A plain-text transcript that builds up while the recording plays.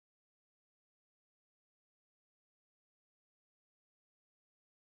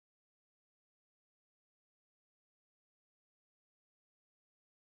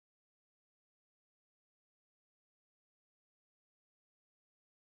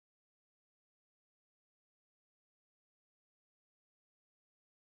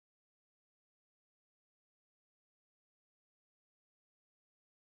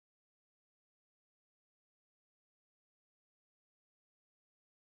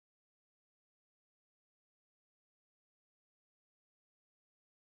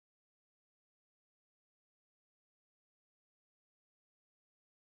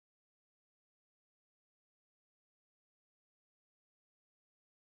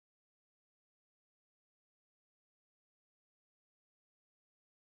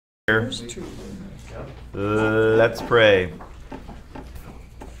Let's pray.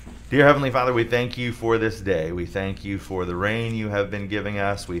 Dear Heavenly Father, we thank you for this day. We thank you for the rain you have been giving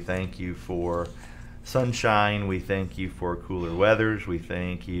us. We thank you for sunshine. We thank you for cooler weathers. We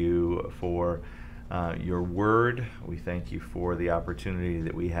thank you for your word. We thank you for the opportunity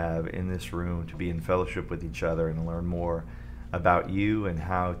that we have in this room to be in fellowship with each other and learn more about you and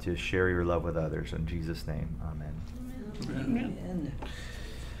how to share your love with others. In Jesus' name, amen. Amen.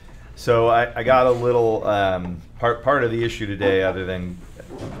 So I got a little part of the issue today, other than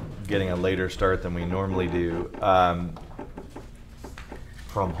getting a later start than we normally do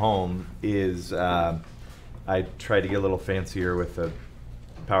from home, is I tried to get a little fancier with the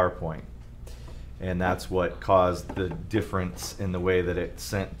PowerPoint. And that's what caused the difference in the way that it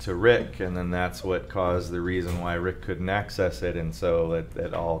sent to Rick, and then that's what caused the reason why Rick couldn't access it, and so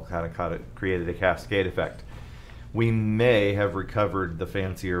it all kind of created a cascade effect. We may have recovered the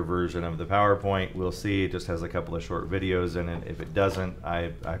fancier version of the PowerPoint. We'll see. It just has a couple of short videos in it. If it doesn't,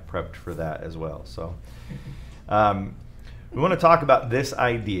 I prepped for that as well. So we want to talk about this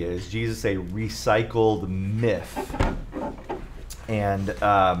idea. Is Jesus a recycled myth? And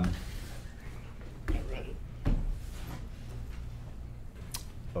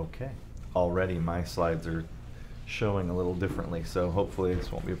okay, already my slides are showing a little differently, so hopefully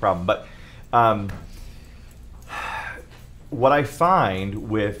this won't be a problem. But what I find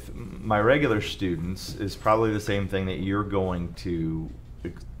with my regular students is probably the same thing that you're going to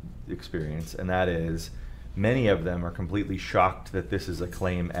experience, and that is many of them are completely shocked that this is a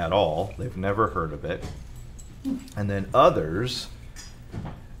claim at all. They've never heard of it. And then others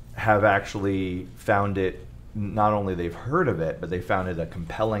have actually found it, not only they've heard of it, but they found it a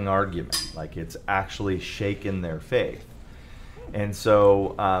compelling argument, like it's actually shaken their faith. And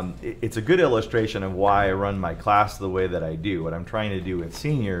so it's a good illustration of why I run my class the way that I do. What I'm trying to do with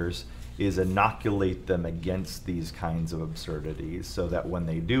seniors is inoculate them against these kinds of absurdities so that when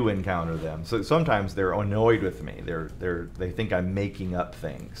they do encounter them, so sometimes they're annoyed with me. They think I'm making up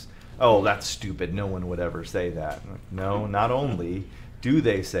things. Oh, that's stupid. No one would ever say that. No, not only do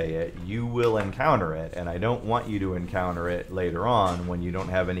they say it, you will encounter it, and I don't want you to encounter it later on when you don't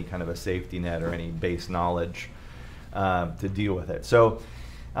have any kind of a safety net or any base knowledge to deal with it. So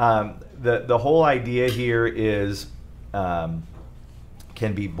the whole idea here is can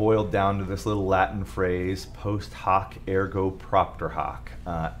be boiled down to this little Latin phrase, post hoc ergo propter hoc.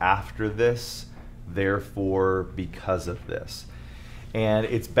 After this, therefore because of this. And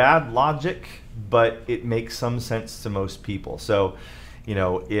it's bad logic, but it makes some sense to most people. So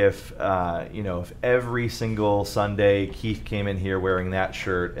if every single Sunday Keith came in here wearing that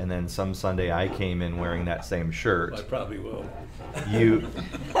shirt, and then some Sunday I came in wearing that same shirt, I probably will.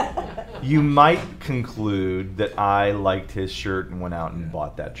 You might conclude that I liked his shirt and went out and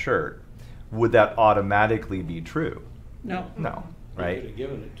bought that shirt. Would that automatically be true? No. No, right? Could have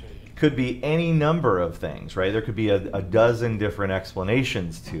given it to you. Could be any number of things, right? There could be a dozen different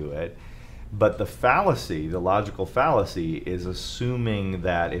explanations to it. But the fallacy, the logical fallacy, is assuming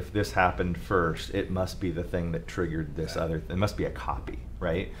that if this happened first, it must be the thing that triggered this other. It must be a copy,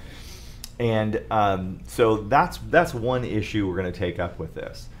 right? And so that's one issue we're going to take up with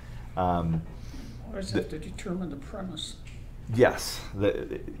this. Always have to determine the premise. Yes,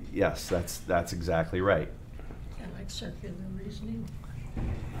 that's exactly right. I like circular reasoning.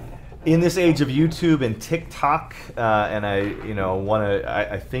 In this age of YouTube and TikTok, and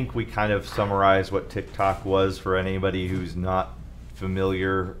I think we kind of summarize what TikTok was for anybody who's not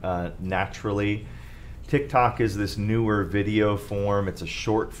familiar naturally. TikTok is this newer video form. It's a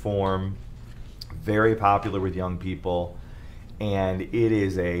short form, very popular with young people, and it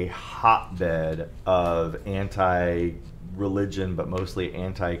is a hotbed of anti-religion, but mostly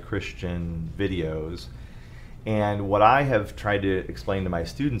anti-Christian videos. And what I have tried to explain to my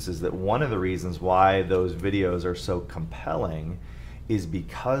students is that one of the reasons why those videos are so compelling is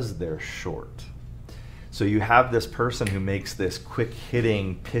because they're short. So you have this person who makes this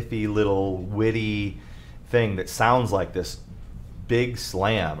quick-hitting, pithy little witty thing that sounds like this big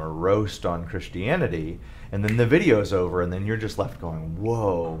slam or roast on Christianity, and then the video's over, and then you're just left going,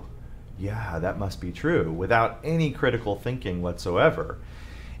 whoa, yeah, that must be true, without any critical thinking whatsoever.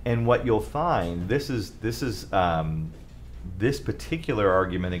 And what you'll find, this particular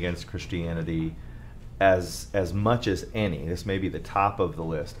argument against Christianity, as much as any, this may be the top of the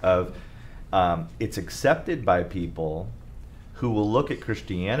list of, it's accepted by people who will look at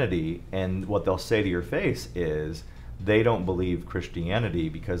Christianity, and what they'll say to your face is they don't believe Christianity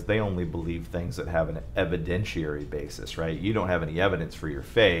because they only believe things that have an evidentiary basis, right? You don't have any evidence for your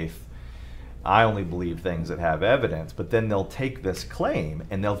faith. I only believe things that have evidence. But then they'll take this claim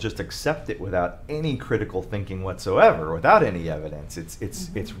and they'll just accept it without any critical thinking whatsoever, without any evidence.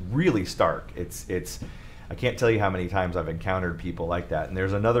 It's really stark. I can't tell you how many times I've encountered people like that. And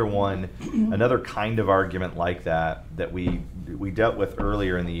there's another one, another kind of argument like that we dealt with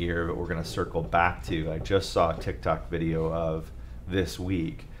earlier in the year, but we're going to circle back to. I just saw a TikTok video of this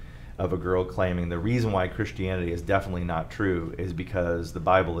week of a girl claiming the reason why Christianity is definitely not true is because the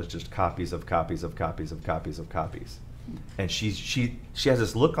Bible is just copies of copies of copies of copies of copies. And she has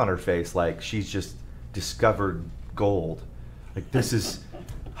this look on her face like she's just discovered gold. Like, this is,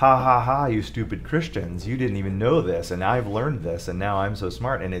 ha ha ha, you stupid Christians, you didn't even know this, and I've learned this, and now I'm so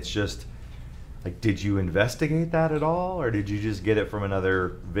smart. And it's just like, did you investigate that at all, or did you just get it from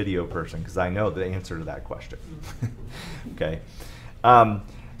another video person? Because I know the answer to that question. Okay.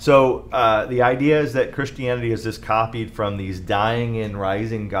 So the idea is that Christianity is just copied from these dying and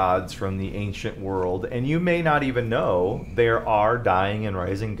rising gods from the ancient world. And you may not even know there are dying and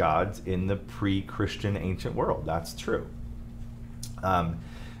rising gods in the pre-Christian ancient world. That's true.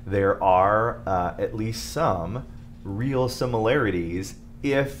 There are at least some real similarities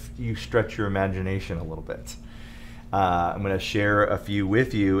if you stretch your imagination a little bit. I'm going to share a few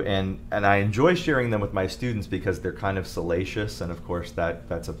with you, and I enjoy sharing them with my students because they're kind of salacious, and of course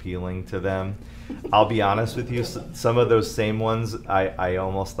that's appealing to them. I'll be honest with you, some of those same ones, I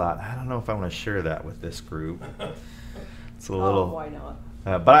almost thought, I don't know if I want to share that with this group. It's a little... why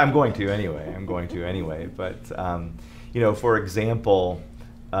not? But I'm going to anyway. But, you know, for example,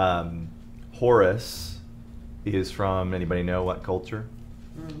 Horus is from, anybody know what culture?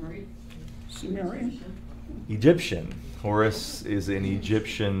 Sumerian. Egyptian. Horus is an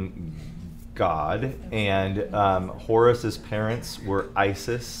Egyptian god, and Horus's parents were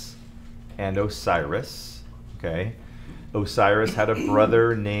Isis and Osiris. Okay, Osiris had a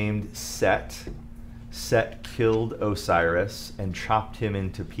brother named Set. Set killed Osiris and chopped him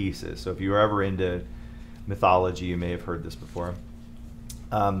into pieces. So if you were ever into mythology, you may have heard this before.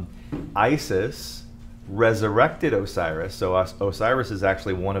 Isis resurrected Osiris. So Osiris is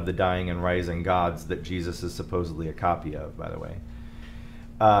actually one of the dying and rising gods that Jesus is supposedly a copy of, by the way.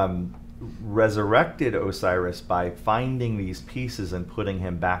 Resurrected Osiris by finding these pieces and putting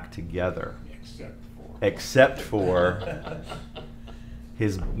him back together. Except for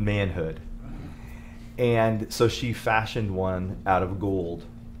his manhood. And so she fashioned one out of gold.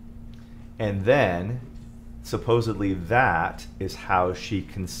 And then, supposedly that is how she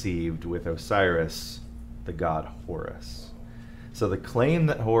conceived with Osiris the god Horus. So the claim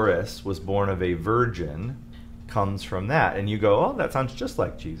that Horus was born of a virgin comes from that. And you go, oh, that sounds just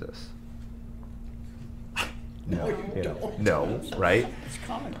like Jesus. No, right? It's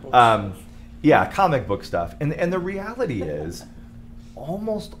comic book stuff. Yeah, comic book stuff. And the reality is,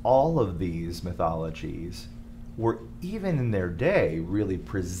 almost all of these mythologies were, even in their day, really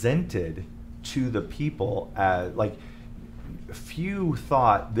presented to the people as, like, few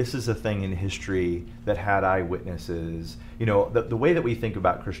thought this is a thing in history that had eyewitnesses. You know, the way that we think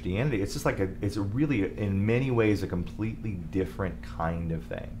about Christianity, it's just like it's a really, in many ways, a completely different kind of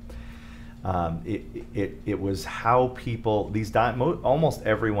thing. It was how people, almost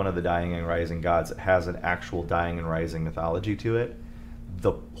every one of the dying and rising gods has an actual dying and rising mythology to it.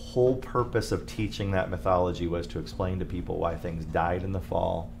 The whole purpose of teaching that mythology was to explain to people why things died in the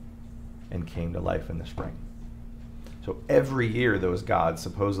fall and came to life in the spring. So every year those gods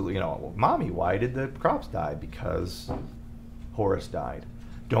supposedly, well, Mommy, why did the crops die? Because Horus died.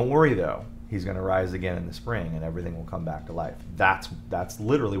 Don't worry though, he's going to rise again in the spring and everything will come back to life. That's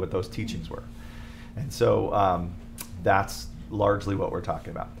literally what those teachings were. And so that's largely what we're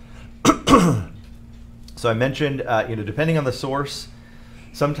talking about. So I mentioned, depending on the source,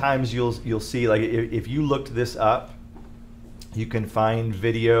 sometimes you'll see, like, if you looked this up, you can find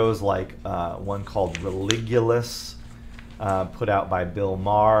videos like one called Religulous, put out by Bill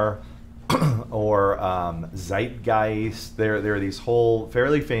Maher, or Zeitgeist. There are these whole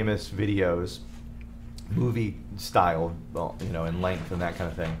fairly famous videos, movie style, in length and that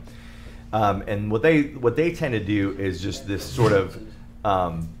kind of thing. And what they tend to do is just this sort of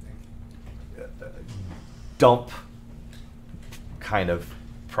dump kind of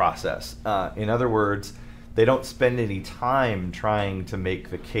process. In other words, they don't spend any time trying to make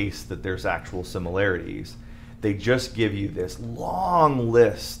the case that there's actual similarities. They just give you this long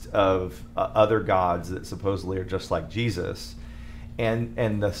list of other gods that supposedly are just like Jesus.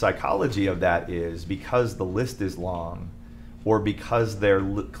 And the psychology of that is, because the list is long, or because their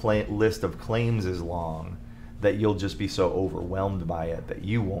list of claims is long, that you'll just be so overwhelmed by it that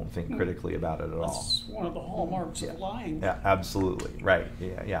you won't think critically about it at all. That's one of the hallmarks of lying. Yeah, absolutely. Right.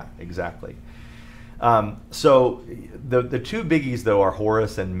 Yeah, exactly. So the two biggies though are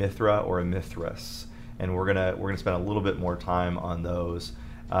Horus and Mithra or Mithras, and we're gonna spend a little bit more time on those.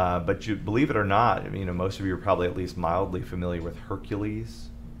 But you believe it or not, most of you are probably at least mildly familiar with Hercules.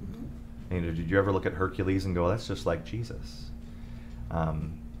 Did you ever look at Hercules and go, that's just like Jesus?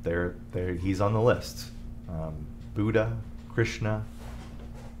 He's on the list. Buddha, Krishna.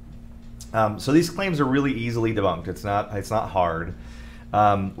 So these claims are really easily debunked. It's not hard.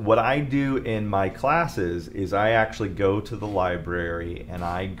 What I do in my classes is I actually go to the library and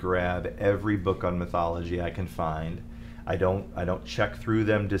I grab every book on mythology I can find. I don't check through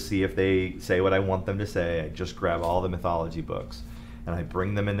them to see if they say what I want them to say. I just grab all the mythology books and I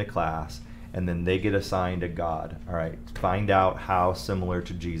bring them into class, and then they get assigned a god. All right, find out how similar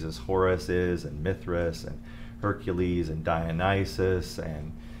to Jesus Horus is, and Mithras, and Hercules, and Dionysus,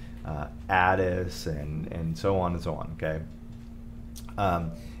 and Attis, and so on and so on, okay?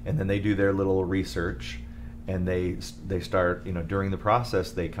 And then they do their little research, and they start, during the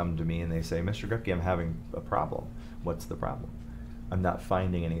process, they come to me and they say, Mr. Grepke, I'm having a problem. What's the problem? I'm not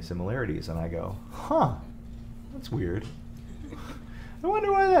finding any similarities. And I go, that's weird. I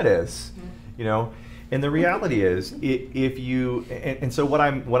wonder why that is. And the reality is, if you, and so what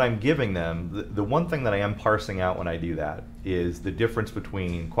I'm giving them, the one thing that I am parsing out when I do that is the difference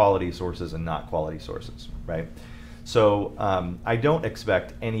between quality sources and not quality sources, right? So I don't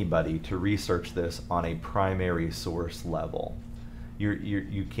expect anybody to research this on a primary source level.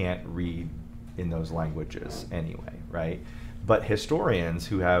 You can't read in those languages anyway, right? But historians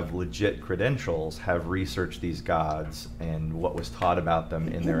who have legit credentials have researched these gods and what was taught about them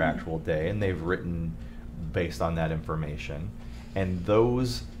in their actual day, and they've written based on that information. And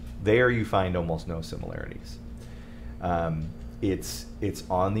there you find almost no similarities. It's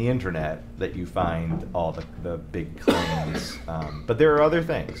on the internet that you find all the big claims. But there are other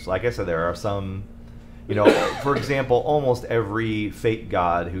things. Like I said, there are some, for example, almost every fake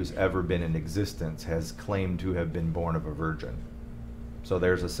god who's ever been in existence has claimed to have been born of a virgin. So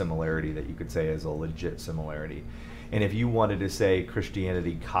there's a similarity that you could say is a legit similarity. And if you wanted to say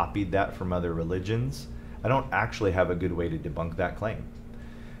Christianity copied that from other religions, I don't actually have a good way to debunk that claim.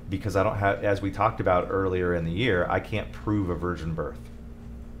 Because I don't have, as we talked about earlier in the year, I can't prove a virgin birth.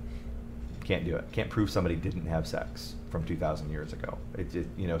 Can't do it. Can't prove somebody didn't have sex from 2,000 years ago.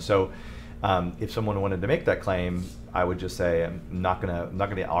 So if someone wanted to make that claim, I would just say I'm not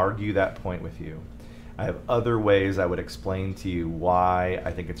gonna argue that point with you. I have other ways I would explain to you why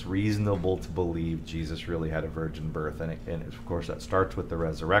I think it's reasonable to believe Jesus really had a virgin birth, and of course that starts with the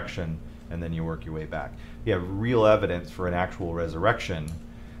resurrection, and then you work your way back. If you have real evidence for an actual resurrection,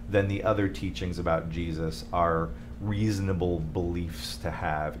 then the other teachings about Jesus are reasonable beliefs to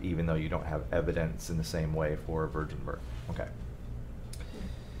have, even though you don't have evidence in the same way for a virgin birth. Okay.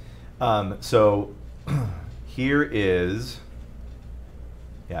 So here's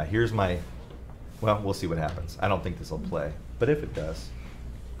my, well, we'll see what happens. I don't think this will play, but if it does,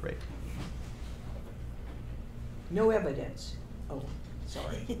 great. No evidence. Oh,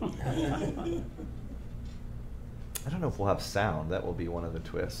 sorry. I don't know if we'll have sound. That will be one of the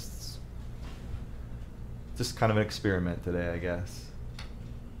twists. Just kind of an experiment today, I guess.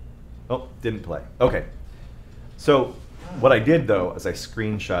 Oh, didn't play. Okay. So what I did, though, is I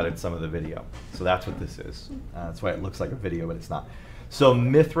screenshotted some of the video. So that's what this is. That's why it looks like a video, but it's not. So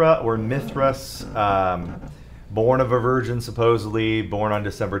Mithra, or Mithras, born of a virgin, supposedly, born on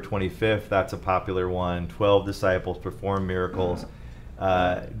December 25th. That's a popular one. 12 disciples, performed miracles.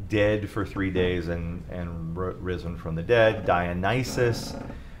 Dead for 3 days and risen from the dead. Dionysus.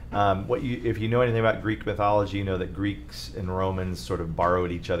 If you know anything about Greek mythology, you know that Greeks and Romans sort of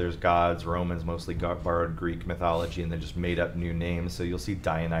borrowed each other's gods. Romans mostly borrowed Greek mythology and then just made up new names. So you'll see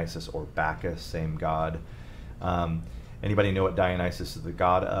Dionysus or Bacchus, same god. Anybody know what Dionysus is the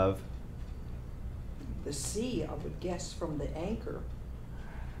god of? The sea, I would guess, from the anchor.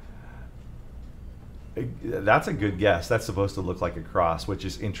 That's a good guess. That's supposed to look like a cross, which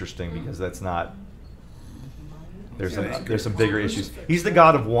is interesting because that's not. There's some bigger issues. He's the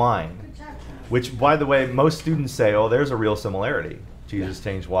god of wine, which, by the way, most students say, oh, there's a real similarity. Jesus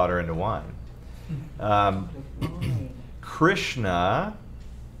changed water into wine. Krishna,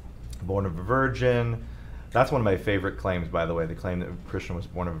 born of a virgin. That's one of my favorite claims, by the way, the claim that Krishna was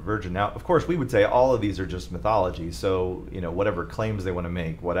born of a virgin. Now, of course, we would say all of these are just mythology, so whatever claims they want to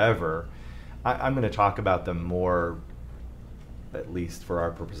make, whatever. I'm going to talk about them more, at least for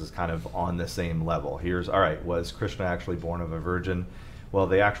our purposes, kind of on the same level. All right, was Krishna actually born of a virgin? Well,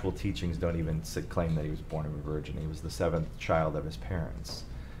 the actual teachings don't even claim that he was born of a virgin. He was the seventh child of his parents.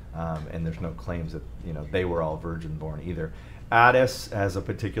 And there's no claims that, you know, they were all virgin born either. Attis has a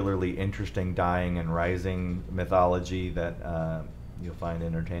particularly interesting dying and rising mythology that you'll find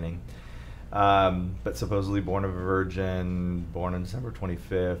entertaining. But supposedly born of a virgin, born on December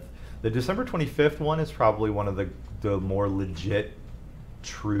 25th. The December 25th one is probably one of the more legit,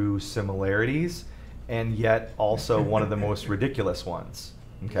 true similarities, and yet also one of the most ridiculous ones.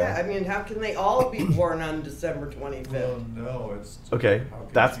 Okay. Yeah, I mean, how can they all be born on December 25th? Well, no, it's Okay, how can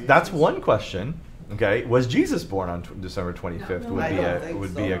that's Jesus- one question. Okay, was Jesus born on December 25th? No, would I be don't a think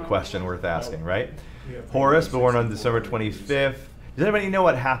would so. be a question worth asking, right? We have Horus born on 364 December degrees. 25th. Does anybody know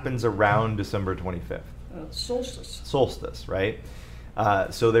what happens around December 25th? Solstice. Solstice, right?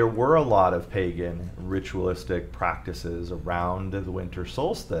 So there were a lot of pagan ritualistic practices around the winter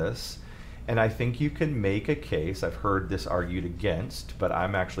solstice, and I think you can make a case, I've heard this argued against, but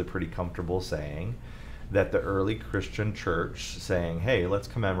I'm actually pretty comfortable saying that the early Christian church saying, hey, let's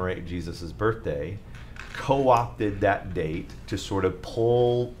commemorate Jesus' birthday, co-opted that date to sort of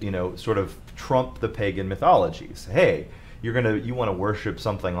pull, you know, sort of trump the pagan mythologies. Hey, you want to worship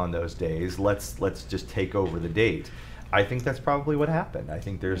something on those days, let's just take over the date. I think that's probably what happened. I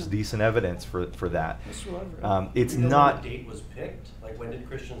think there's decent evidence for that. That's what I've read. It's Do you know not. when the date was picked? Like, when did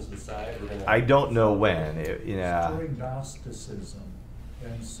Christians decide we're gonna? I don't know when. Yeah. During Gnosticism.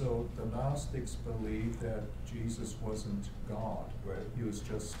 And so the Gnostics believed that Jesus wasn't God. Right. He was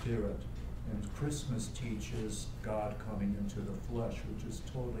just spirit. And Christmas teaches God coming into the flesh, which is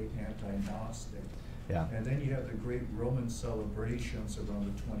totally anti-Gnostic. Yeah. And then you have the great Roman celebrations around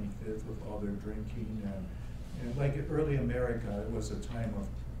the 25th with all their drinking and like in early America, it was a time of,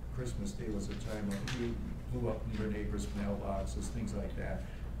 Christmas Day was a time of, you blew up in your neighbor's mailboxes, things like that.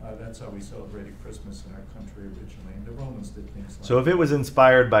 That's how we celebrated Christmas in our country originally, and the Romans did things like So if that. it was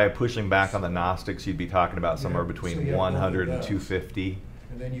inspired by pushing back on the Gnostics, you'd be talking about somewhere Yeah, between so you have 100 and both of 250.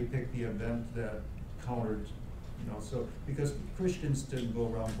 And then you pick the event that countered, you know, so, because Christians didn't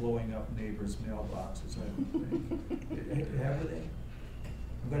go around blowing up neighbors' mailboxes, I don't think. Have they?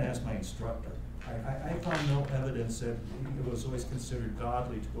 I'm gonna ask my instructor. I found no evidence that it was always considered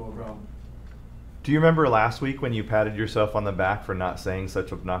godly to go around. Do you remember last week when you patted yourself on the back for not saying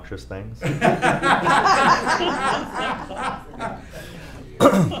such obnoxious things?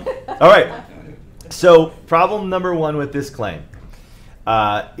 All right. So problem number one with this claim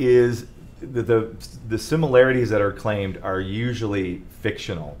is the similarities that are claimed are usually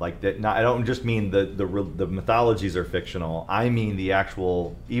fictional. Like that. Not, I don't just mean the mythologies are fictional. I mean the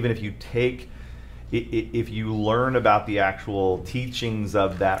actual. Even if you take, if you learn about the actual teachings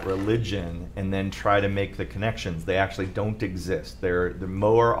of that religion and then try to make the connections, they actually don't exist. They're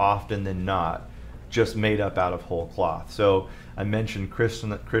more often than not just made up out of whole cloth. So I mentioned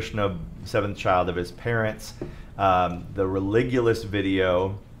Krishna, seventh child of his parents. The Religulous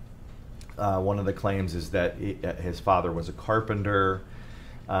video, one of the claims is that his father was a carpenter.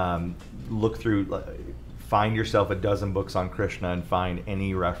 Look through, find yourself a dozen books on Krishna and find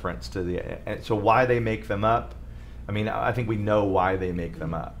any reference to the. So why they make them up? I mean, I think we know why they make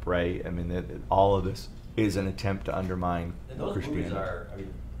them up, right? I mean, all of this is an attempt to undermine And those Christianity. movies are, I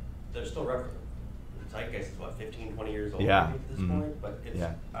mean, they're still referenced. The zeitgeist is what, 15, 20 years old Yeah. maybe at this Mhm. point? But it's,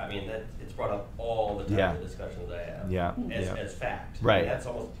 Yeah. I mean, it's brought up all the time Yeah. in the discussions I have. Yeah. As, Yeah. as fact. Right. I mean, that's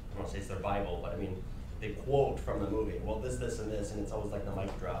almost, I don't want to say it's their Bible, but I mean, they quote from the movie, well, this, and this, and it's always like the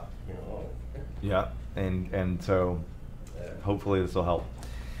mic drop, you know? Yeah, and so Yeah. hopefully this will help.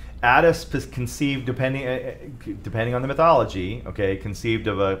 Attis is conceived, depending on the mythology, okay, conceived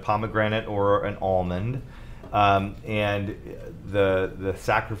of a pomegranate or an almond, and the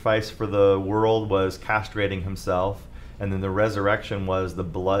sacrifice for the world was castrating himself, and then the resurrection was the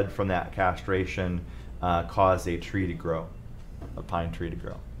blood from that castration caused a tree to grow, a pine tree to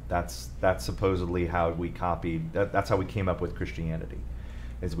grow. That's supposedly how we copied. That's how we came up with Christianity.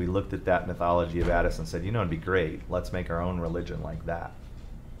 Is we looked at that mythology of Attis and said, you know, it'd be great. Let's make our own religion like that.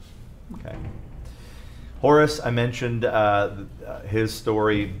 Okay. Horus, I mentioned his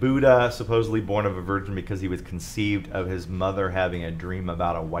story. Buddha, supposedly born of a virgin because he was conceived of his mother having a dream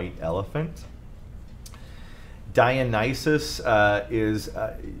about a white elephant. Dionysus is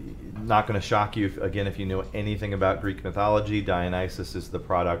not going to shock you, if you know anything about Greek mythology. Dionysus is the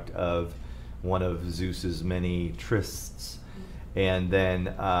product of one of Zeus's many trysts. And then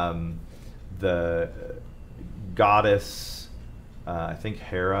the goddess, I think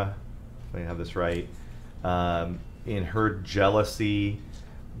Hera, if I have this right, in her jealousy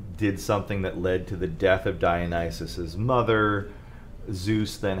did something that led to the death of Dionysus's mother.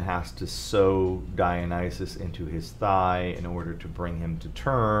 Zeus then has to sew Dionysus into his thigh in order to bring him to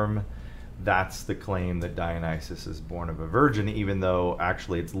term. That's the claim that Dionysus is born of a virgin, even though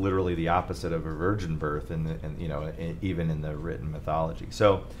actually it's literally the opposite of a virgin birth, even in the written mythology.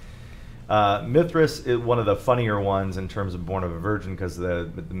 So Mithras is one of the funnier ones in terms of born of a virgin, because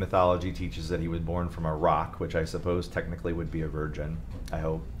the mythology teaches that he was born from a rock, which I suppose technically would be a virgin, I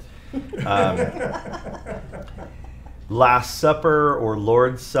hope. Last Supper or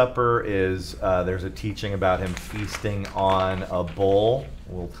Lord's Supper is, there's a teaching about him feasting on a bull.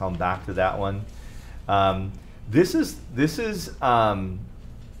 We'll come back to that one. This is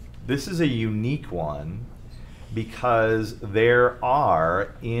a unique one, because there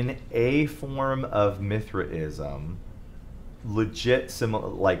are, in a form of Mithraism, legit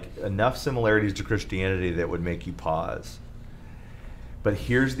enough similarities to Christianity that would make you pause. But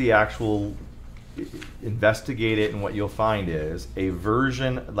here's the actual, investigate it, and what you'll find is a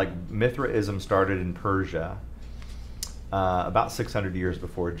version, like Mithraism started in Persia about 600 years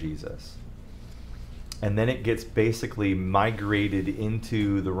before Jesus. And then it gets basically migrated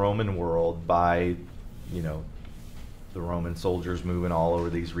into the Roman world by, the Roman soldiers moving all over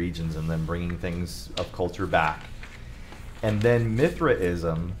these regions and then bringing things of culture back. And then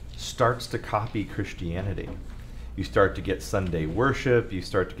Mithraism starts to copy Christianity. You start to get Sunday worship, you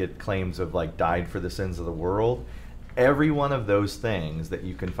start to get claims of died for the sins of the world. Every one of those things that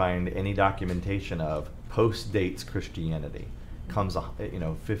you can find any documentation of post-dates Christianity. Comes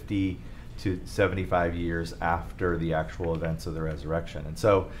 50 to 75 years after the actual events of the resurrection. And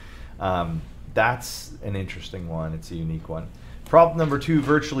so that's an interesting one. It's a unique one. Problem number 2,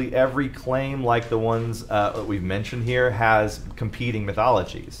 virtually every claim like the ones that we've mentioned here has competing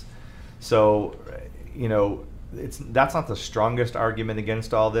mythologies. So, that's not the strongest argument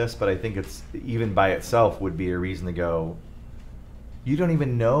against all this, but I think it's, even by itself, would be a reason to go, you don't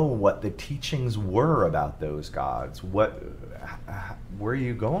even know what the teachings were about those gods. Where are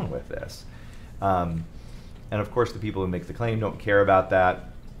you going with this? And of course, the people who make the claim don't care about that.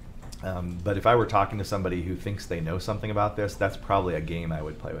 But if I were talking to somebody who thinks they know something about this, that's probably a game I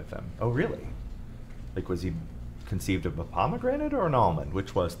would play with them. Oh, really? Was he conceived of a pomegranate or an almond?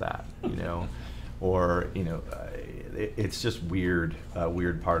 Which was that? Or, it's just weird,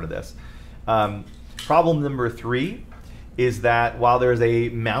 weird part of this. Problem number 3 is that while there's a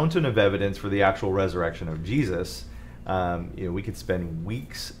mountain of evidence for the actual resurrection of Jesus, we could spend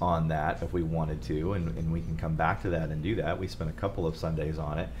weeks on that if we wanted to, and we can come back to that and do that. We spent a couple of Sundays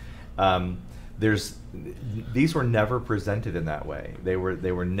on it. These were never presented in that way. They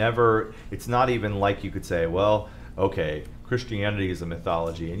were never. It's not even like you could say, well, okay, Christianity is a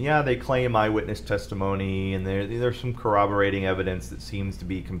mythology, and yeah, they claim eyewitness testimony, and there's some corroborating evidence that seems to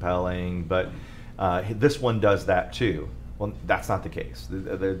be compelling, but this one does that too. Well, that's not the case.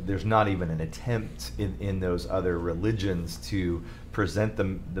 There's not even an attempt in those other religions to present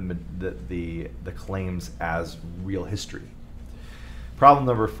the claims as real history. Problem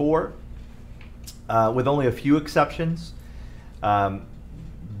number 4, with only a few exceptions,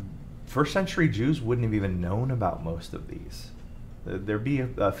 first century Jews wouldn't have even known about most of these. There'd be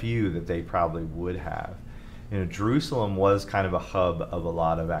a few that they probably would have. Jerusalem was kind of a hub of a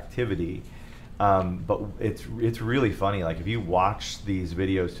lot of activity. But it's really funny. If you watch these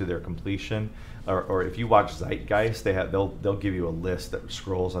videos to their completion, or if you watch Zeitgeist, they'll give you a list that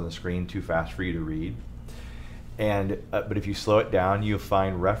scrolls on the screen too fast for you to read. And but if you slow it down, you'll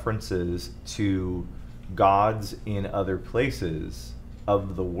find references to gods in other places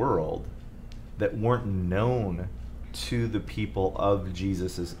of the world that weren't known to the people of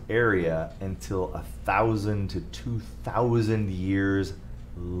Jesus's area until 1,000 to 2,000 years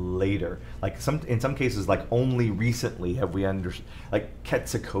later. In some cases, only recently have we understood,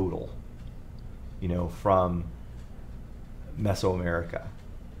 Quetzalcoatl, from Mesoamerica.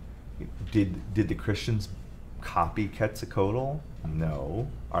 Did the Christians copy Quetzalcoatl? No.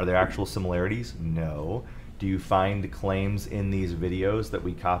 Are there actual similarities? No. Do you find claims in these videos that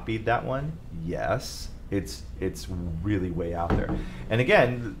we copied that one? Yes. It's really way out there. And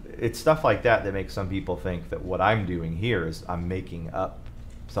again, it's stuff like that that makes some people think that what I'm doing here is I'm making up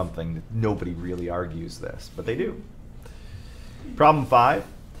something that nobody really argues this, but they do. Problem 5,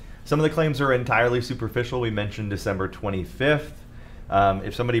 some of the claims are entirely superficial. We mentioned December 25th.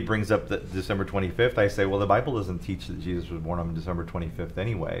 If somebody brings up the December 25th, I say, well, the Bible doesn't teach that Jesus was born on December 25th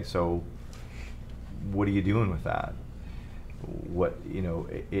anyway, so what are you doing with that?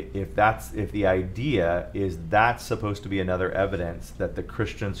 If the idea is that's supposed to be another evidence that the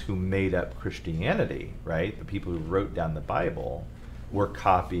Christians who made up Christianity, right, the people who wrote down the Bible, were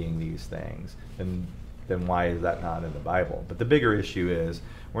copying these things, then then why is that not in the Bible? But the bigger issue is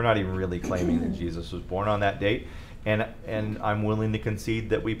we're not even really claiming that Jesus was born on that date, and I'm willing to concede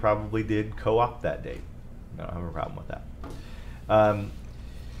that we probably did co-opt that date. I don't have a problem with that.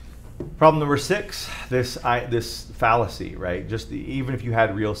 Problem number 6, this fallacy, right? Just even if you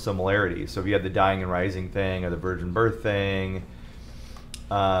had real similarities, so if you had the dying and rising thing or the virgin birth thing,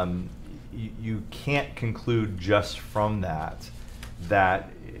 you can't conclude just from that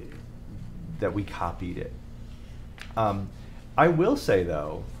we copied it. I will say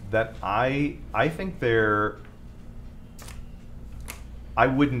though that I think I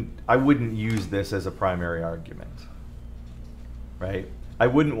wouldn't use this as a primary argument, right? I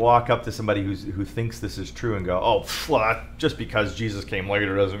wouldn't walk up to somebody who thinks this is true and go, oh, well, just because Jesus came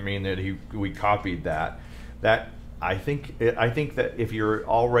later doesn't mean that we copied that. I think that if you're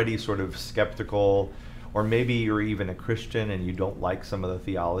already sort of skeptical, or maybe you're even a Christian and you don't like some of the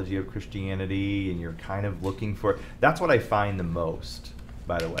theology of Christianity and you're kind of looking for, that's what I find the most,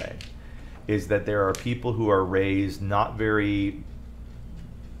 by the way, is that there are people who are raised not very,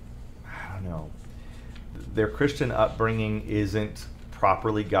 I don't know, their Christian upbringing isn't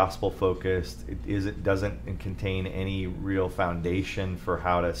properly gospel focused. It doesn't contain any real foundation for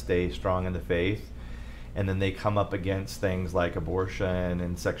how to stay strong in the faith. And then they come up against things like abortion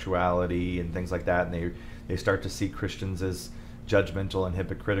and sexuality and things like that, and they start to see Christians as judgmental and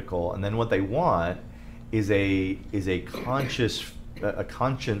hypocritical. And then what they want is a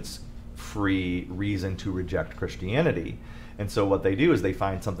conscience-free reason to reject Christianity. And so what they do is they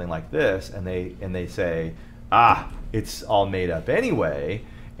find something like this, and they say, it's all made up anyway,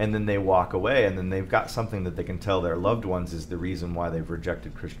 and then they walk away, and then they've got something that they can tell their loved ones is the reason why they've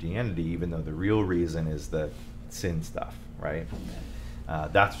rejected Christianity, even though the real reason is the sin stuff, right?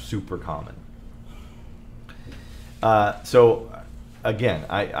 That's super common. So again,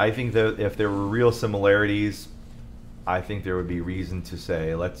 I think that if there were real similarities, I think there would be reason to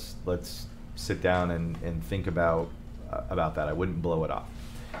say, let's sit down and think about that. I wouldn't blow it off.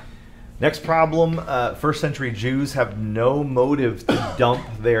 Next problem, first century Jews have no motive to dump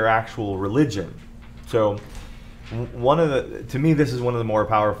their actual religion. So to me, this is one of the more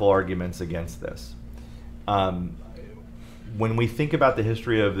powerful arguments against this. When we think about the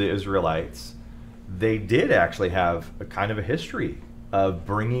history of the Israelites, they did actually have a kind of a history of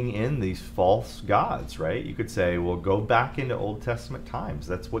bringing in these false gods, right? You could say, well, go back into Old Testament times.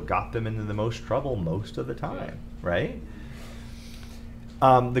 That's what got them into the most trouble most of the time, right?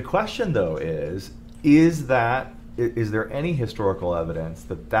 The question, though, is there any historical evidence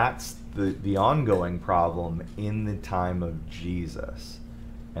that that's the ongoing problem in the time of Jesus?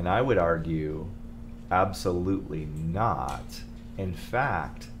 And I would argue absolutely not. In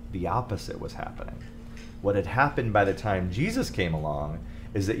fact, the opposite was happening. What had happened by the time Jesus came along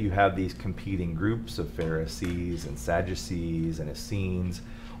is that you have these competing groups of Pharisees and Sadducees and Essenes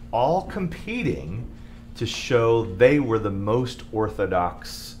all competing to show they were the most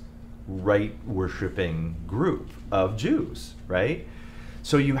orthodox, right-worshipping group of Jews, right?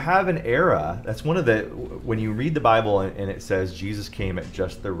 So you have an era, that's one of the, when you read the Bible and it says Jesus came at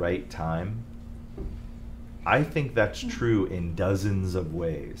just the right time, I think that's true in dozens of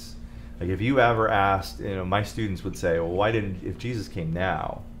ways. Like if you ever asked, my students would say, well, if Jesus came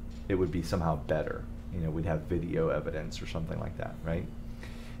now, it would be somehow better. We'd have video evidence or something like that, right?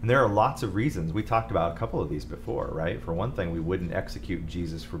 And there are lots of reasons. We talked about a couple of these before, right? For one thing, we wouldn't execute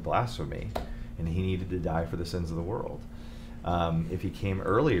Jesus for blasphemy, and he needed to die for the sins of the world. If he came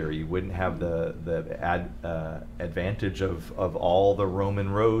earlier, you wouldn't have the advantage of all the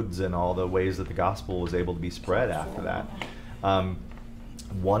Roman roads and all the ways that the gospel was able to be spread after that.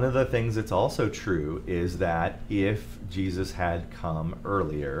 One of the things that's also true is that if Jesus had come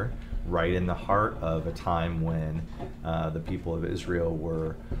earlier, right in the heart of a time when the people of Israel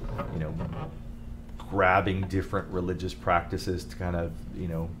were, grabbing different religious practices to kind of,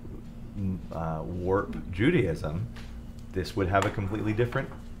 warp Judaism, this would have a completely different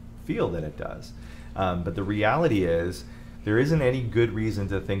feel than it does. But the reality is, there isn't any good reason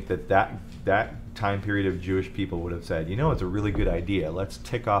to think that time period of Jewish people would have said, it's a really good idea. Let's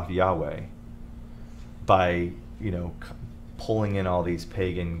tick off Yahweh by, pulling in all these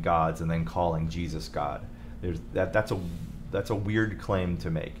pagan gods and then calling Jesus God. That's a weird claim to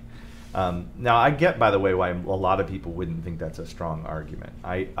make. Now I get, by the way, why a lot of people wouldn't think that's a strong argument.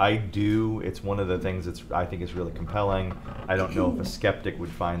 I do. It's one of the things I think is really compelling. I don't know if a skeptic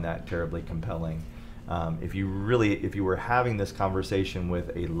would find that terribly compelling. If you were having this conversation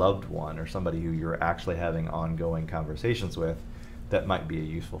with a loved one or somebody who you're actually having ongoing conversations with, that might be a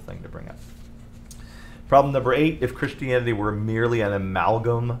useful thing to bring up. Problem number 8, if Christianity were merely an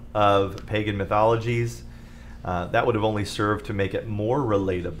amalgam of pagan mythologies, that would have only served to make it more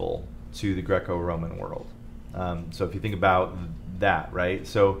relatable to the Greco-Roman world. So if you think about that, right?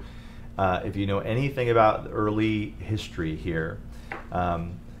 So if you know anything about early history here,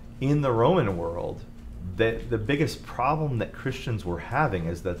 in the Roman world, the biggest problem that Christians were having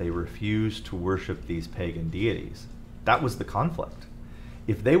is that they refused to worship these pagan deities. That was the conflict.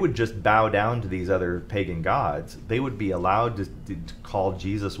 If they would just bow down to these other pagan gods, they would be allowed to call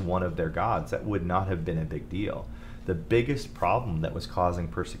Jesus one of their gods. That would not have been a big deal. The biggest problem that was causing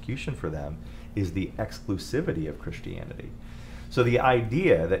persecution for them is the exclusivity of Christianity. So the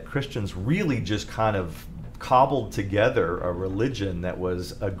idea that Christians really just kind of cobbled together a religion that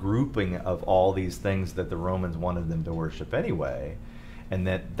was a grouping of all these things that the Romans wanted them to worship anyway, and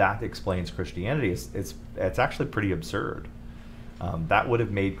that explains Christianity, it's actually pretty absurd. That would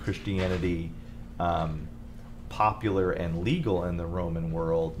have made Christianity popular and legal in the Roman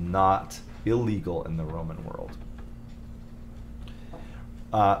world, not illegal in the Roman world.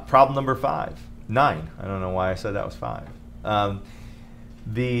 Problem number 9. I don't know why I said that was 5.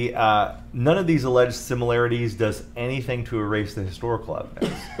 None of these alleged similarities does anything to erase the historical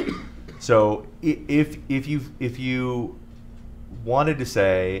evidence. So if you wanted to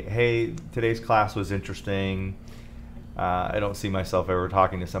say, hey, today's class was interesting, I don't see myself ever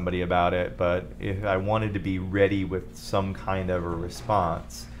talking to somebody about it, but if I wanted to be ready with some kind of a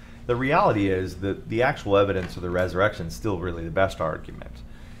response, the reality is that the actual evidence of the resurrection is still really the best argument.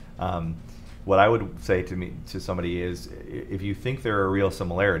 What I would say to somebody is, if you think there are real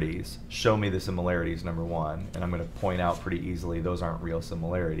similarities, show me the similarities, number one, and I'm going to point out pretty easily those aren't real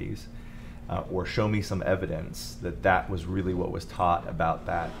similarities, or show me some evidence that that was really what was taught about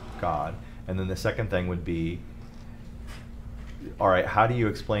that God. And then the second thing would be, all right, how do you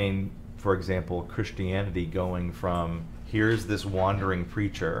explain, for example, Christianity going from, here's this wandering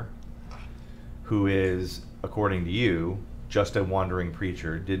preacher who is, according to you, just a wandering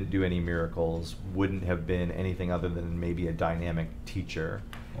preacher, didn't do any miracles, wouldn't have been anything other than maybe a dynamic teacher,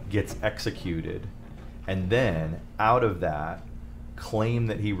 gets executed, and then out of that, claim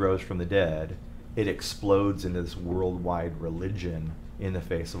that he rose from the dead, it explodes into this worldwide religion in the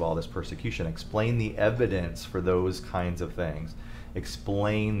face of all this persecution. Explain the evidence for those kinds of things.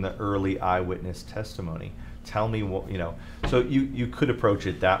 Explain the early eyewitness testimony. Tell me what, so you could approach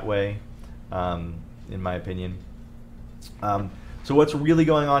it that way, in my opinion. So what's really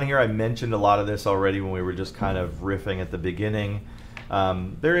going on here, I mentioned a lot of this already when we were just kind of riffing at the beginning.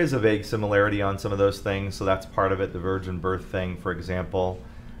 There is a vague similarity on some of those things, so that's part of it. The virgin birth thing, for example.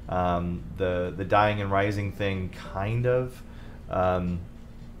 The dying and rising thing, kind of. I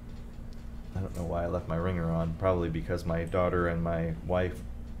don't know why I left my ringer on, probably because my daughter and my wife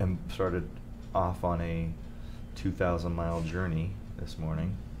started off on a 2,000-mile journey this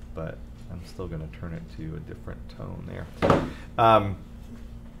morning, but I'm still going to turn it to a different tone there.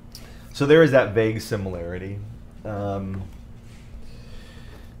 So there is that vague similarity.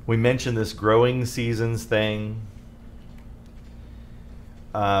 We mentioned this growing seasons thing.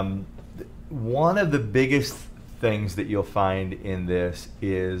 One of the biggest things that you'll find in this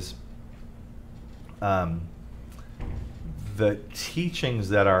is the teachings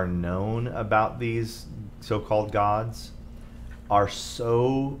that are known about these so-called gods are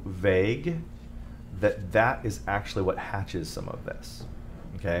so vague that is actually what hatches some of this.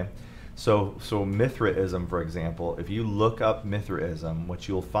 Okay, so Mithraism, for example, if you look up Mithraism, what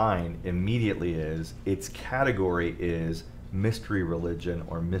you'll find immediately is its category is mystery religion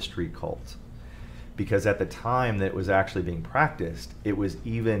or mystery cult, because at the time that it was actually being practiced, it was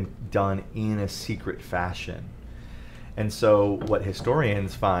even done in a secret fashion. And so what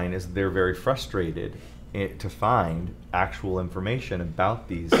historians find is they're very frustrated to find actual information about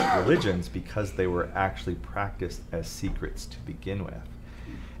these religions because they were actually practiced as secrets to begin with.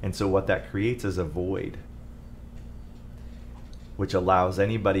 And so what that creates is a void, which allows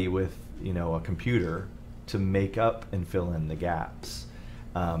anybody with, a computer to make up and fill in the gaps.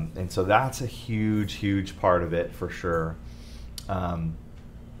 And so that's a huge, huge part of it for sure.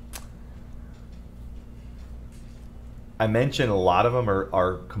 I mentioned a lot of them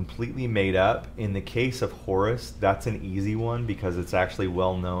are completely made up. In the case of Horus, that's an easy one because it's actually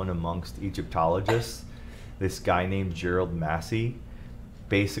well known amongst Egyptologists. This guy named Gerald Massey,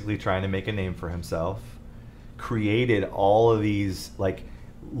 basically trying to make a name for himself, created all of these,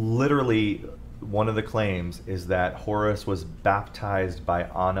 literally one of the claims is that Horus was baptized by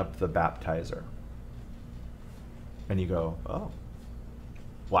Anup the Baptizer. And you go, oh,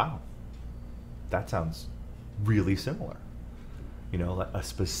 wow, that sounds really similar. you know, like a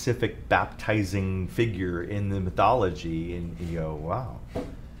specific baptizing figure in the mythology, and you go, wow,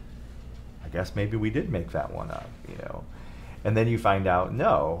 I guess maybe we did make that one up, you know. And then you find out,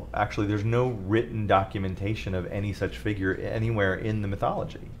 no, actually there's no written documentation of any such figure anywhere in the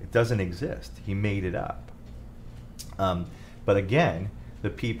mythology. It doesn't exist. He made it up. But again,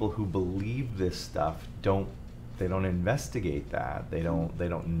 the people who believe this stuff don't investigate that. They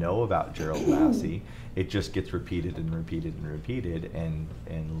don't know about Gerald Massey. It just gets repeated and repeated and repeated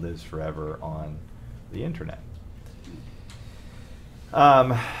and lives forever on the internet.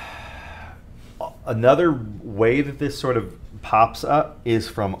 Another way that this sort of pops up is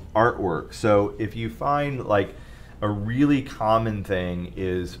from artwork. So if you find, like, a really common thing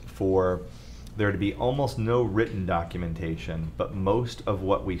is for there to be almost no written documentation, but most of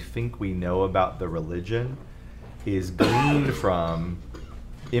what we think we know about the religion is gleaned from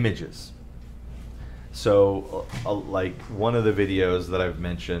images. So like one of the videos that I've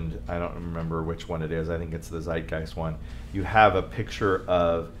mentioned, I don't remember which one it is, I think it's the Zeitgeist one, you have a picture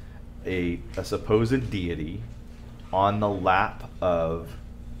of a supposed deity on the lap of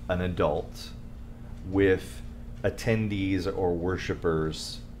an adult with attendees or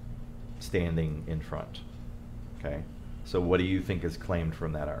worshipers standing in front. Okay, so what do you think is claimed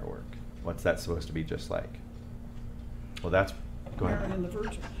from that artwork? What's that supposed to be just like? Well, that's, go ahead. Mary and the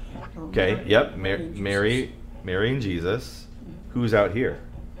Virgin. Or Okay, Mary- yep, Mary and Mary and Jesus. Jesus. Who's out here?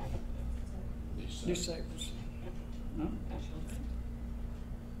 Disciples. No?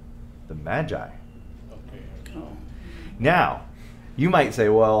 The Magi. Oh. Now, you might say,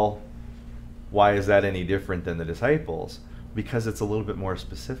 well, why is that any different than the disciples? Because it's a little bit more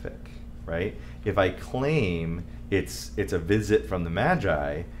specific, right? If I claim it's a visit from the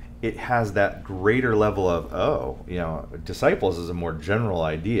Magi, it has that greater level of, oh, you know, disciples is a more general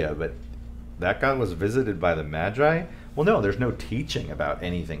idea, but that guy was visited by the Magi? Well, no, there's no teaching about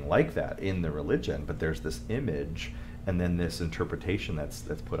anything like that in the religion, but there's this image and then this interpretation that's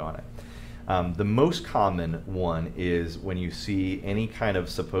put on it. The most common one is when you see any kind of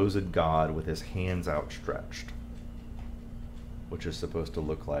supposed God with his hands outstretched, which is supposed to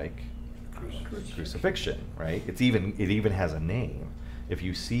look like crucifixion, right? It even has a name. If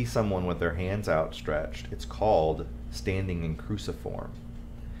you see someone with their hands outstretched, it's called standing in cruciform.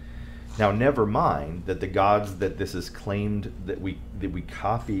 Now, never mind that the gods that this is claimed that we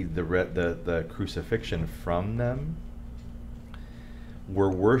copied the crucifixion from them were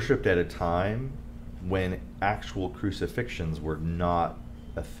worshipped at a time when actual crucifixions were not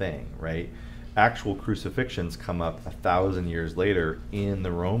a thing, right? Actual crucifixions come up 1,000 years later in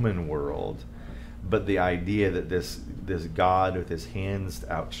the Roman world, but the idea that this God with his hands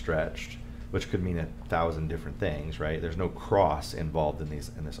outstretched, which could mean 1,000 different things, right? There's no cross involved in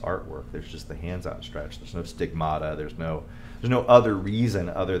this artwork. There's just the hands outstretched. There's no stigmata. There's no other reason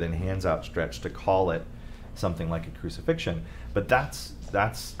other than hands outstretched to call it something like a crucifixion. But that's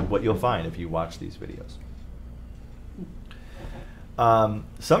what you'll find if you watch these videos.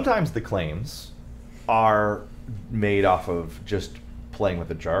 Sometimes the claims are made off of just playing with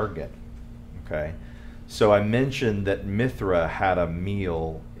the jargon. Okay, so I mentioned that Mithra had a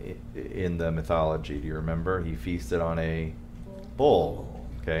meal in the mythology. Do you remember? He feasted on a bull.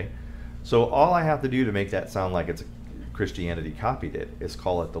 Okay, so all I have to do to make that sound like it's Christianity copied it is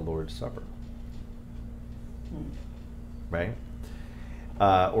call it the Lord's Supper. Right?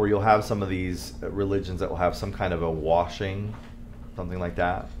 Or you'll have some of these religions that will have some kind of a washing, something like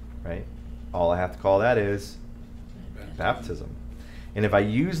that, right? All I have to call that is baptism. And if I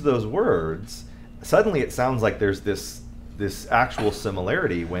use those words, suddenly it sounds like there's this actual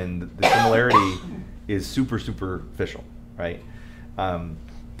similarity when the similarity is superficial, right?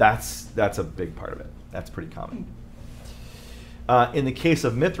 That's a big part of it. That's pretty common. In the case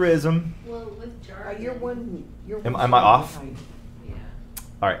of Mithraism, Well, with jargon. You're one Am I off? behind. Yeah.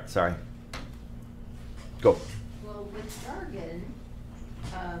 all right, sorry. Go. Well, with jargon,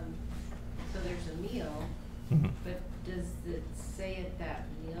 so there's a meal, Mhm. but does it say at that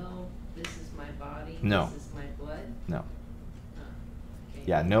meal, this is my body, No. this is my blood? No. Okay.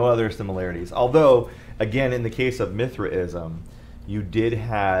 Yeah, no other similarities. Although, again, in the case of Mithraism, you did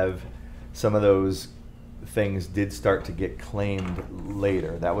have some of those things did start to get claimed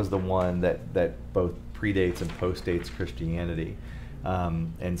later. That was the one that both predates and postdates Christianity.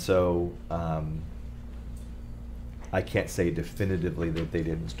 And so I can't say definitively that they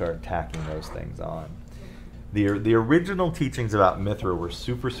didn't start tacking those things on. The original teachings about Mithra were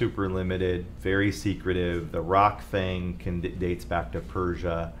super limited, very secretive. The rock thing dates back to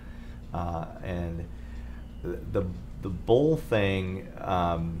Persia, and the bull thing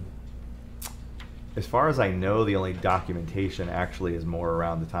as far as I know, the only documentation actually is more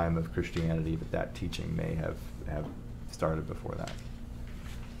around the time of Christianity, but that teaching may have started before that.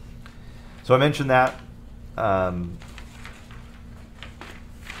 So I mentioned that.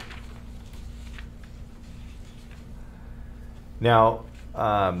 Now,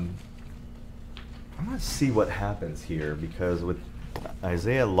 I'm going to see what happens here, because with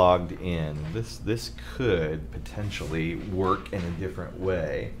Isaiah logged in, this could potentially work in a different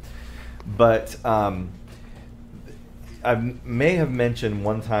way. But I may have mentioned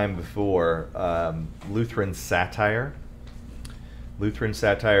one time before Lutheran satire. Lutheran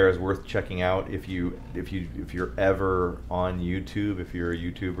satire is worth checking out if you're ever on YouTube. If you're a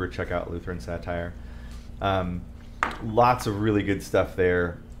YouTuber, check out Lutheran satire. Lots of really good stuff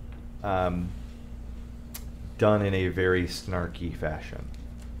there, done in a very snarky fashion.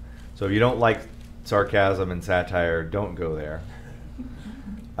 So if you don't like sarcasm and satire, don't go there.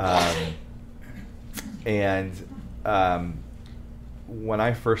 When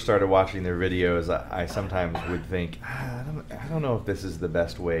I first started watching their videos, I sometimes would think, I don't know if this is the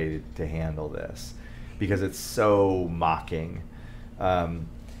best way to handle this, because it's so mocking. And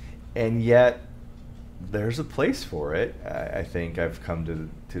yet, there's a place for it, I think I've come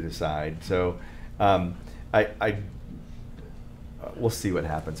to decide. So we'll see what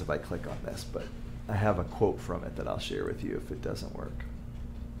happens if I click on this, but I have a quote from it that I'll share with you if it doesn't work.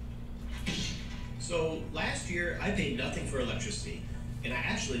 So last year I paid nothing for electricity, and I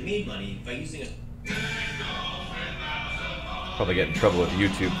actually made money by using a... Probably get in trouble with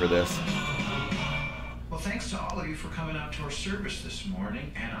YouTube for this. Well, thanks to all of you for coming out to our service this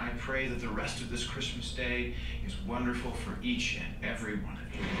morning, and I pray that the rest of this Christmas day is wonderful for each and every one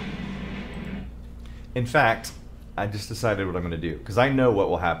of you. In fact, I just decided what I'm going to do, because I know what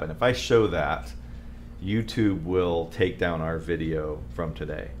will happen. If I show that, YouTube will take down our video from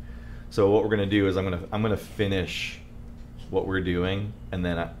today. So what we're going to do is I'm going to finish what we're doing, and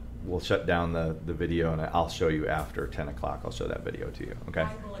then we'll shut down the video, and I'll show you after 10 o'clock. I'll show that video to you, okay?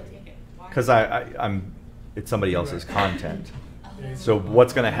 Because it's somebody else's content. So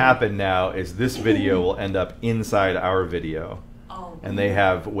what's going to happen now is this video will end up inside our video, and they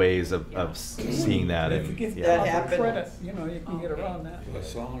have ways of seeing that. If you And give yeah. them happened. credit, you know, you can get around that. A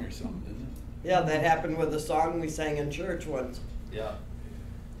song or something, isn't it? Yeah, that happened with the song we sang in church once. Yeah.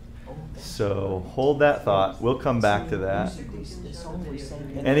 So hold that thought. We'll come back to that.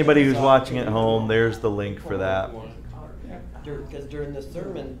 Anybody who's watching at home, there's the link for that. Because during the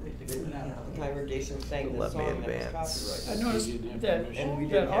sermon, the congregation sang the Let me song that advance. was I copyrighted. noticed that And we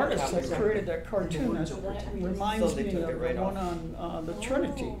that didn't have artist that copies. created that cartoon, that reminds So they me took of it right the one off. on the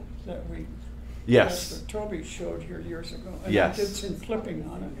Trinity that we Yes. that Toby showed here years ago. And Yes. I did some flipping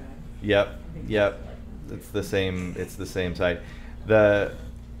on it. Yep. It's the same site.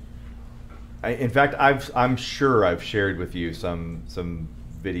 In fact, I'm sure I've shared with you some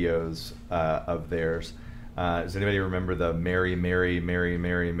videos of theirs. Does anybody remember the Mary, Mary, Mary,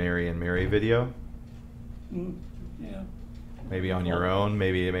 Mary, Mary, and Mary video? Yeah. Maybe on your own.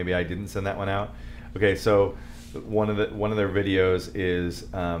 Maybe I didn't send that one out. Okay, so one of their videos is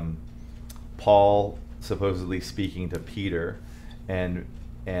Paul supposedly speaking to Peter, and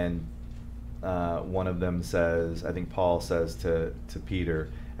one of them says, I think Paul says to Peter,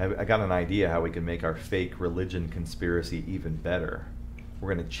 I got an idea how we can make our fake religion conspiracy even better.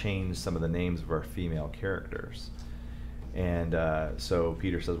 We're going to change some of the names of our female characters. And so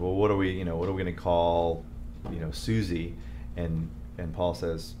Peter says, well, what are we going to call, Susie? And Paul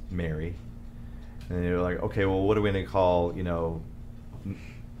says, Mary. And they're like, okay, well, what are we going to call,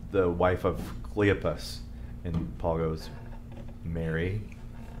 the wife of Cleopas? And Paul goes, Mary.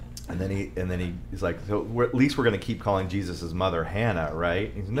 And then he's like, so at least we're going to keep calling Jesus' mother Hannah,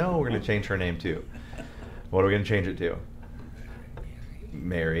 right? He's, no, we're going to change her name too. What are we going to change it to?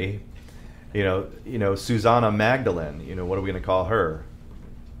 Mary. Susanna Magdalene, what are we going to call her?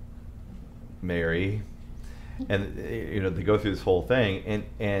 Mary. And they go through this whole thing,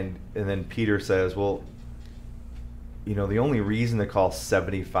 and then Peter says, well, the only reason to call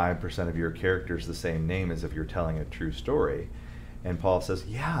 75% of your characters the same name is if you're telling a true story. And Paul says,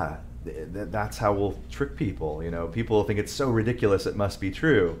 yeah, that's how we'll trick people. People think it's so ridiculous it must be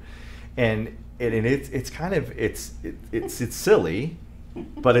true, and it's kind of it's silly,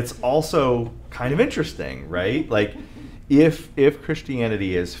 but it's also kind of interesting, right? Like, if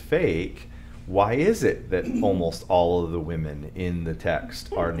Christianity is fake, why is it that almost all of the women in the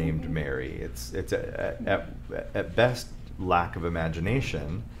text are named Mary? It's at best lack of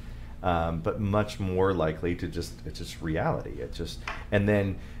imagination. But much more likely to it's just reality.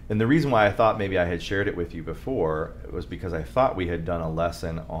 And the reason why I thought maybe I had shared it with you before was because I thought we had done a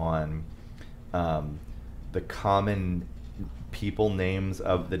lesson on the common people names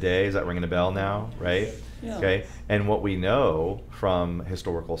of the day. Is that ringing a bell now, right? Yeah. Okay. And what we know from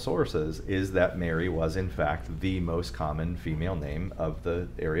historical sources is that Mary was in fact the most common female name of the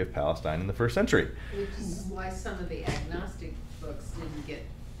area of Palestine in the 1st century. Which is why some of the agnostic books didn't get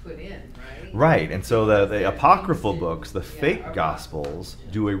put in, right? Right, and so the apocryphal names books, the didn't- fake yeah, gospels,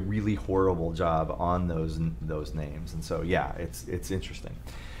 do a really horrible job on those names, and so yeah, it's interesting.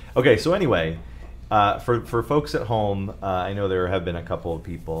 Okay, so anyway, for folks at home, I know there have been a couple of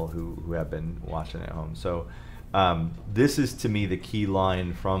people who have been watching at home. So this is to me the key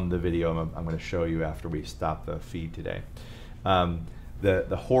line from the video I'm going to show you after we stop the feed today.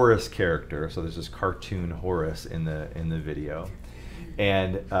 The Horus character. So there's this cartoon Horus in the video.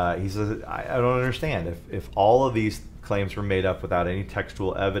 And he says, I don't understand. If all of these claims were made up without any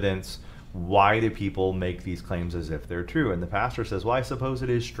textual evidence, why do people make these claims as if they're true? And the pastor says, well, I suppose it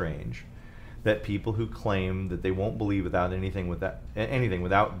is strange that people who claim that they won't believe without anything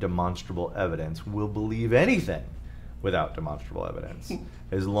without demonstrable evidence will believe anything without demonstrable evidence,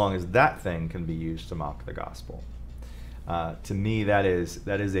 as long as that thing can be used to mock the gospel. To me, that is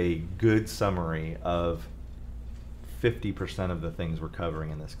a good summary of 50% of the things we're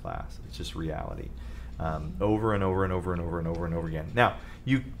covering in this class. It's just reality, over and over and over and over and over and over again. Now,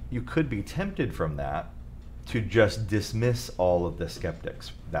 you could be tempted from that to just dismiss all of the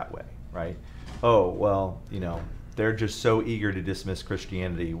skeptics that way, right? Oh, well, they're just so eager to dismiss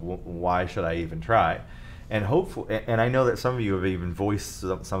Christianity. Why should I even try? And hopefully, and I know that some of you have even voiced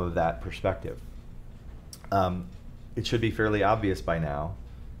some of that perspective. It should be fairly obvious by now.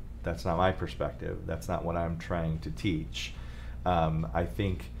 That's not my perspective. That's not what I'm trying to teach. I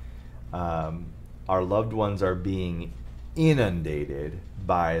think our loved ones are being inundated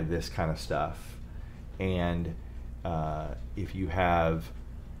by this kind of stuff. And if you have,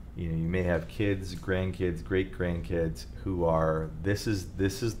 you may have kids, grandkids, great-grandkids who are, this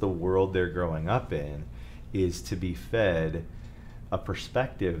is the world they're growing up in, is to be fed a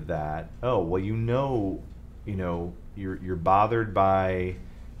perspective that, oh, well, you're bothered by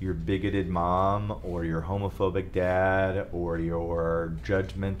your bigoted mom or your homophobic dad or your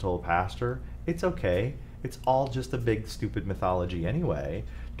judgmental pastor. It's okay. It's all just a big stupid mythology anyway.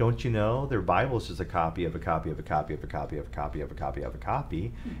 Don't you know their Bible is just a copy of a copy of a copy of a copy of a copy of a copy of a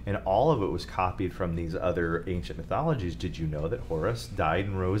copy, and all of it was copied from these other ancient mythologies. Did you know that Horus died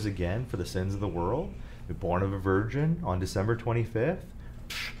and rose again for the sins of the world, born of a virgin on December 25th?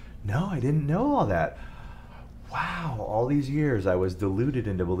 No, I didn't know all that. Wow, all these years I was deluded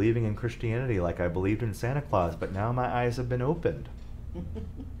into believing in Christianity like I believed in Santa Claus, but now my eyes have been opened.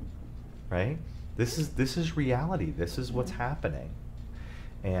 Right? This is reality. This is what's happening.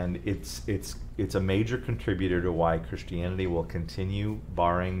 And it's a major contributor to why Christianity will continue,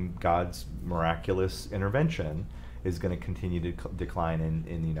 barring God's miraculous intervention, is going to continue to decline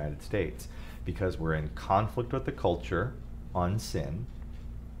in the United States, because we're in conflict with the culture on sin,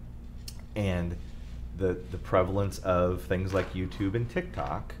 and the prevalence of things like YouTube and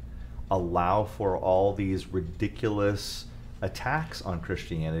TikTok allow for all these ridiculous attacks on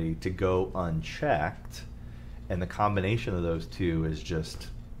Christianity to go unchecked, and the combination of those two is just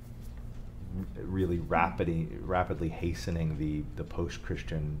really rapidly hastening the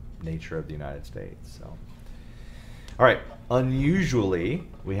post-Christian nature of the United States. So, all right, unusually,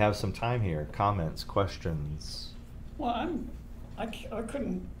 we have some time here. Comments, questions? Well, I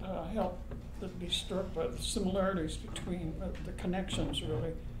couldn't help but be struck by the similarities between the connections,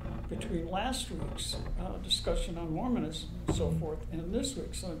 really, between last week's discussion on Mormonism and so forth, and this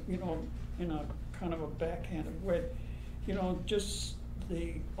week's, in a kind of a backhanded way, just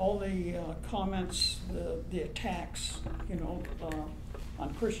all the comments, the attacks,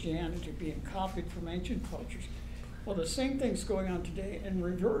 on Christianity being copied from ancient cultures. Well, the same thing's going on today in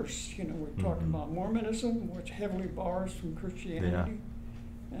reverse. We're talking about Mormonism, which heavily borrows from Christianity. Yeah.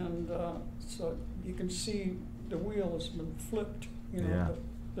 And so you can see the wheel has been flipped.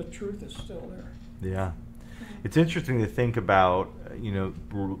 The truth is still there. Yeah. It's interesting to think about,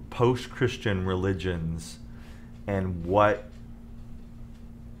 post-Christian religions and what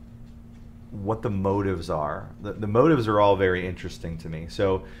the motives are. The motives are all very interesting to me.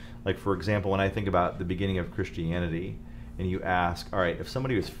 So, like, for example, when I think about the beginning of Christianity, and you ask, all right, if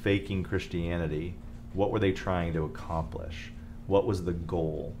somebody was faking Christianity, what were they trying to accomplish? What was the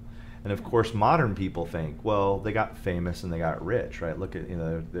goal? And of course, modern people think, well, they got famous and they got rich, right? Look at,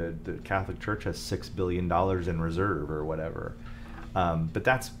 the Catholic Church has $6 billion in reserve or whatever. But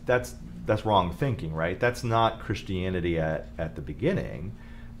that's wrong thinking, right? That's not Christianity at the beginning.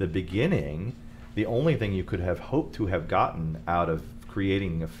 The beginning, the only thing you could have hoped to have gotten out of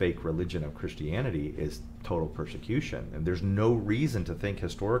creating a fake religion of Christianity is total persecution. And there's no reason to think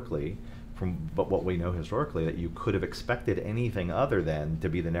historically, but what we know historically, that you could have expected anything other than to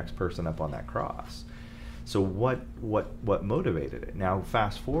be the next person up on that cross. So what motivated it? Now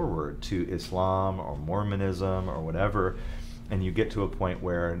fast forward to Islam or Mormonism or whatever, and you get to a point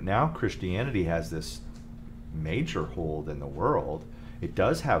where now Christianity has this major hold in the world. It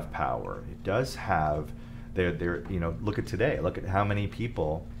does have power. It does have look at today. Look at how many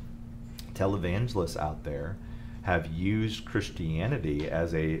people, televangelists out there, have used Christianity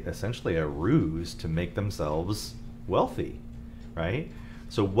as essentially a ruse to make themselves wealthy, right?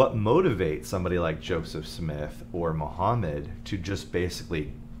 So what motivates somebody like Joseph Smith or Muhammad to just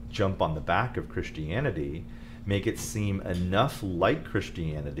basically jump on the back of Christianity, make it seem enough like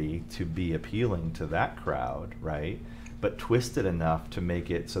Christianity to be appealing to that crowd, right? But twist it enough to make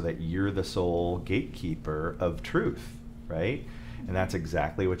it so that you're the sole gatekeeper of truth, right? And that's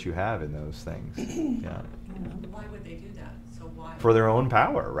exactly what you have in those things. Yeah. Why would they do that? So why? For their own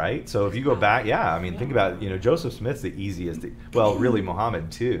power, right? So if you go back, I mean, think about it, Joseph Smith's the easiest, well, really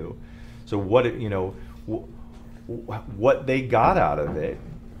Muhammad too. So what they got out of it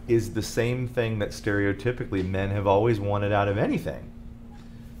is the same thing that stereotypically men have always wanted out of anything: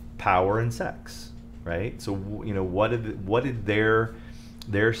 power and sex, right? So what did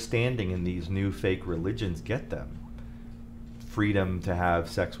their standing in these new fake religions get them? Freedom to have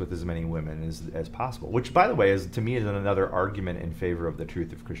sex with as many women as possible, which, by the way, to me is another argument in favor of the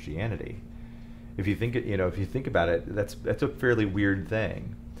truth of Christianity. If you think about it, that's a fairly weird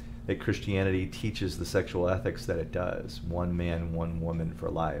thing, that Christianity teaches the sexual ethics that it does: one man, one woman for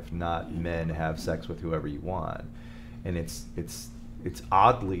life, not men have sex with whoever you want. And it's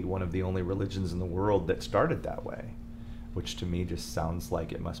oddly one of the only religions in the world that started that way, which to me just sounds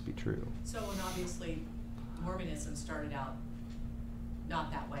like it must be true. So, and obviously Mormonism started out not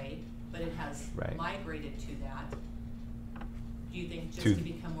that way, but it has migrated to that. Do you think just to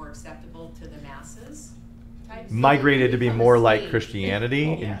become more acceptable to the masses? Migrated to be more like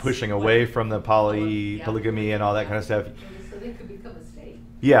Christianity and pushing away from the polygamy and all that kind of stuff. So they could become a state.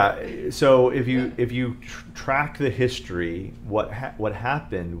 Yeah. So if you track the history, what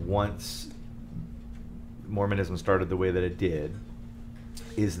happened once Mormonism started the way that it did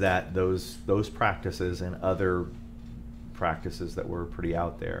is that those practices and other practices that were pretty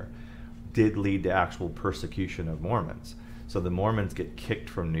out there did lead to actual persecution of Mormons. So the Mormons get kicked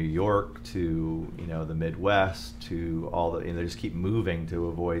from New York to the Midwest to they just keep moving to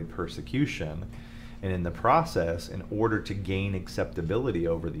avoid persecution. And in the process, in order to gain acceptability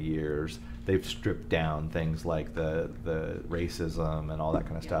over the years, they've stripped down things like the racism and all that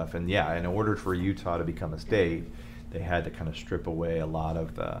kind of stuff. And in order for Utah to become a state, they had to kind of strip away a lot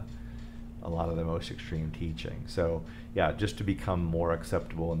of the most extreme teaching. So just to become more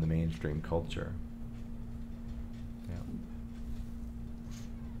acceptable in the mainstream culture.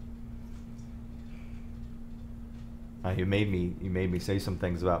 You made me say some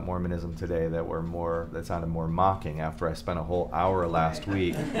things about Mormonism today that sounded more mocking after I spent a whole hour last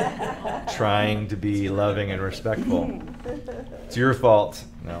week trying to be loving and respectful. It's your fault.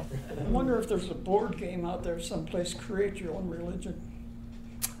 No. I wonder if there's a board game out there someplace. Create your own religion.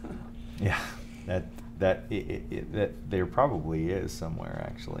 Yeah, that there probably is somewhere,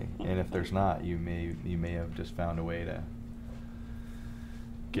 actually. And if there's not, you may have just found a way to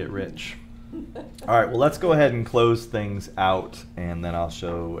get rich. All right, well, let's go ahead and close things out, and then I'll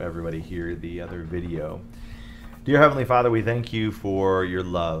show everybody here the other video. Dear Heavenly Father, we thank you for your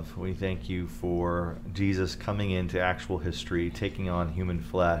love. We thank you for Jesus coming into actual history, taking on human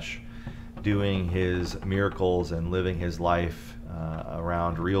flesh, doing his miracles and living his life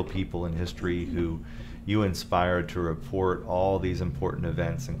around real people in history who you inspired to report all these important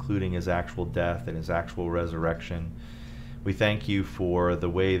events, including his actual death and his actual resurrection. We thank you for the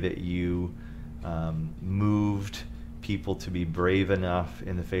way that you moved people to be brave enough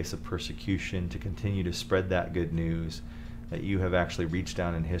in the face of persecution to continue to spread that good news, that you have actually reached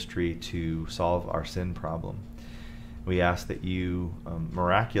down in history to solve our sin problem. We ask that you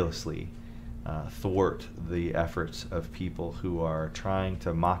miraculously thwart the efforts of people who are trying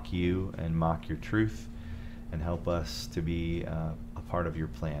to mock you and mock your truth, and help us to be a part of your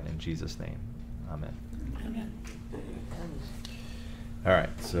plan. In Jesus' name, amen. Amen. All right,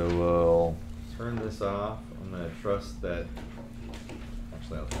 so we'll turn this off. I'm going to trust that,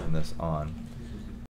 actually I'll turn this on.